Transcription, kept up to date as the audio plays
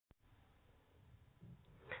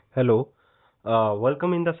Hello,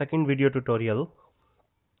 welcome in the second video tutorial.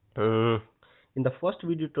 Uh, in the first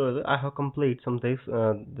video tutorial, I have completed some these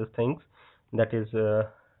things, that is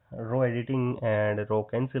row editing and row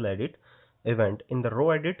cancel edit event. In the row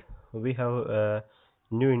edit, we have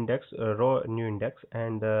new index, row new index,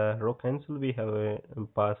 and row cancel we have a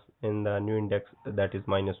pass in the new index, that is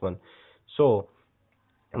 -1. So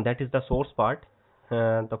that is the source part.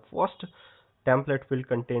 The first template will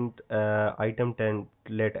contain item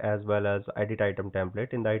template as well as edit item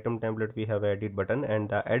template. In the item template we have edit button, and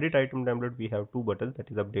the edit item template we have two buttons,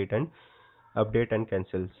 that is update and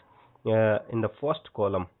cancels. In the first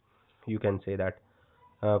column you can say that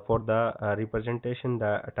for the representation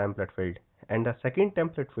the template field, and the second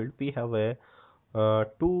template field we have a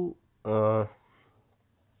two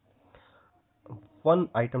one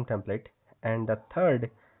item template, and the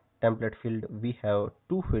third template field we have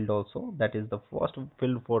two field also. That is the first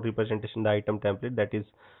field for representation the item template that is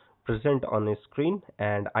present on a screen,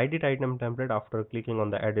 and edit item template, after clicking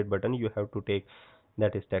on the edit button you have to take,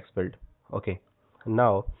 that is text field. Okay,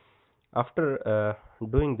 now after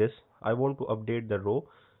doing this, I want to update the row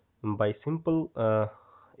by simple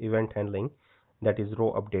event handling, that is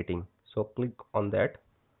row updating. So click on that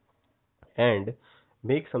and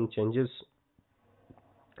make some changes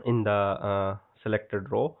in the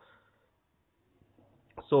selected row.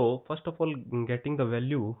 So first of all, getting the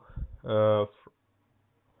value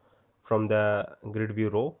from the grid view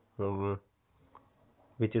row,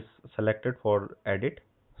 which is selected for edit.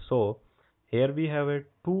 So here we have a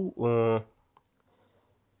two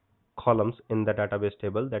columns in the database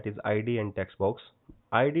table, that is id and text box.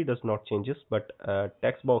 Id does not changes, but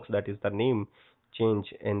text box, that is the name,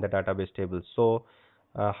 change in the database table. So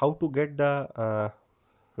how to get the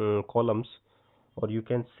columns, or you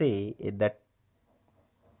can say that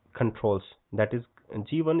controls, that is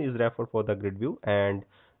g1 is referred for the grid view, and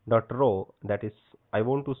dot row, that is I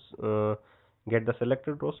want to get the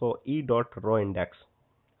selected row, so e dot row index.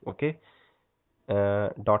 Okay,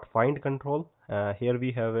 dot find control, here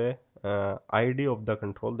we have a id of the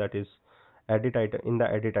control, that is edit item in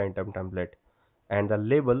the edit item template, and the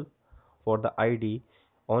label for the id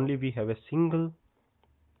only we have a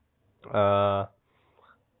uh,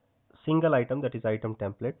 single item, that is item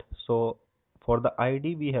template. So for the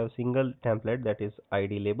id we have single template, that is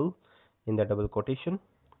id label in the double quotation,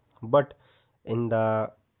 but in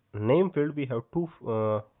the name field we have two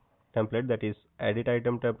template, that is edit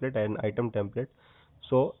item template and item template.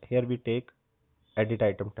 So here we take edit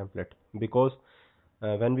item template, because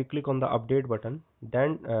when we click on the update button,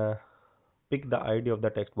 then pick the id of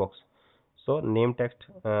the text box. So name text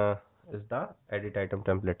is the edit item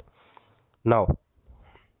template. Now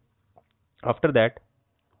after that,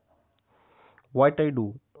 what I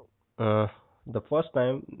do, the first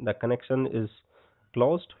time the connection is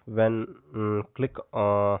closed when click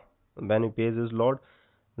when a page is load,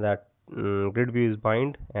 that grid view is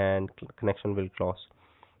bind and connection will close.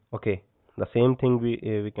 Okay, the same thing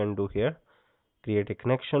we can do here. Create a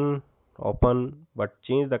connection, open, but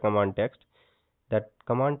change the command text. That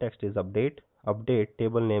command text is update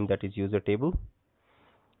table name, that is user table,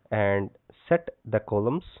 and set the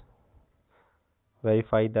columns,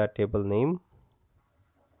 verify the table name.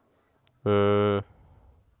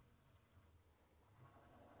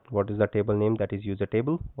 What is the table name? That is user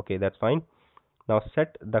table. Okay, that's fine. Now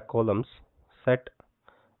set the columns, set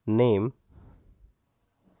name,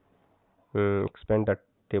 expand the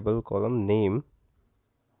table column name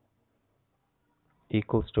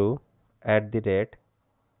equals to at the rate,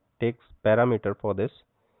 takes parameter for this,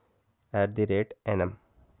 at the rate nm,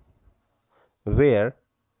 where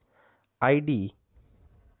id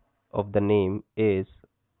of the name is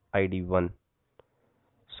id1.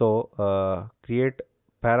 So create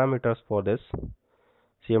parameters for this,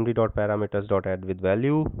 cmd.parameters.add with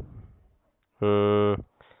value.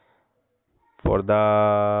 For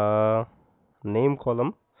the name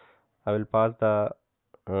column I will pass the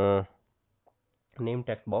name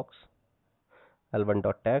text box,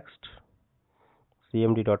 l1.text,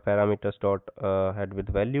 cmd.parameters.add with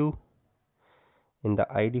value. In the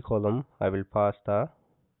id column I will pass the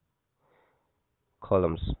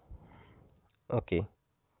columns. Okay,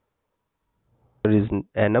 there is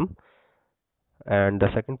nm, and the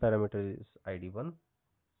second parameter is id1.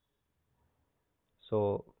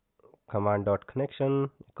 So command dot connection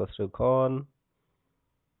equals to con,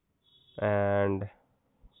 and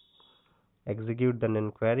execute the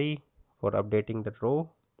none query for updating the row,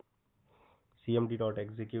 cmd dot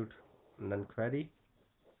execute none query.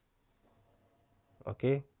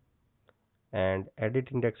 Okay, and edit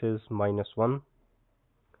index is -1,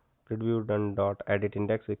 gridview done dot edit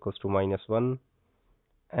index equals to -1,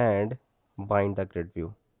 and bind the grid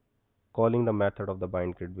view, calling the method of the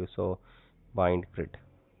bind grid view. So bind grid.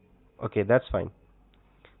 Okay, that's fine.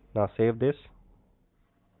 Now save this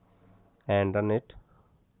and run it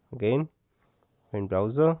again in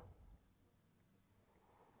browser.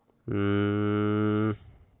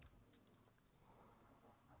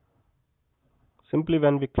 Simply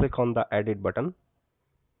when we click on the edit button,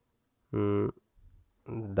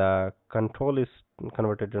 the control is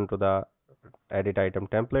converted into the edit item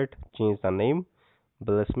template. Change the name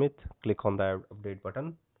Bill Smith. Click on the update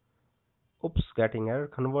button. Oops, getting error.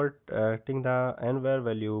 Converting the nvar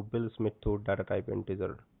value Bill Smith to data type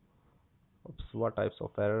integer. Oops, what types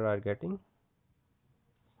of error are getting?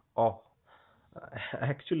 Oh,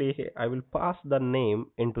 actually I will pass the name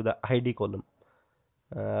into the ID column.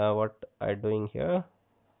 What are doing here?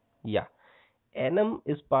 Yeah, nm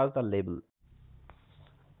is past the label.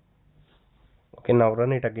 Okay, now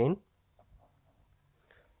run it again.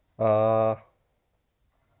 uh,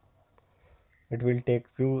 it will take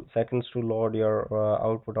few seconds to load your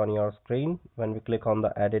output on your screen. When we click on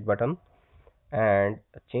the edit button and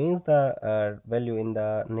change the value in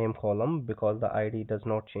the name column, because the ID does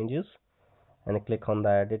not changes, and click on the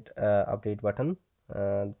edit update button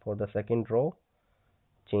for the second row,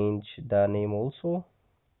 change the name also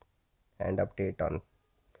and update on.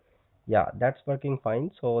 Yeah, that's working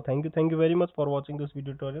fine. So thank you very much for watching this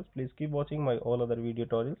video tutorials. Please keep watching my all other video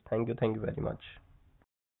tutorials. Thank you very much.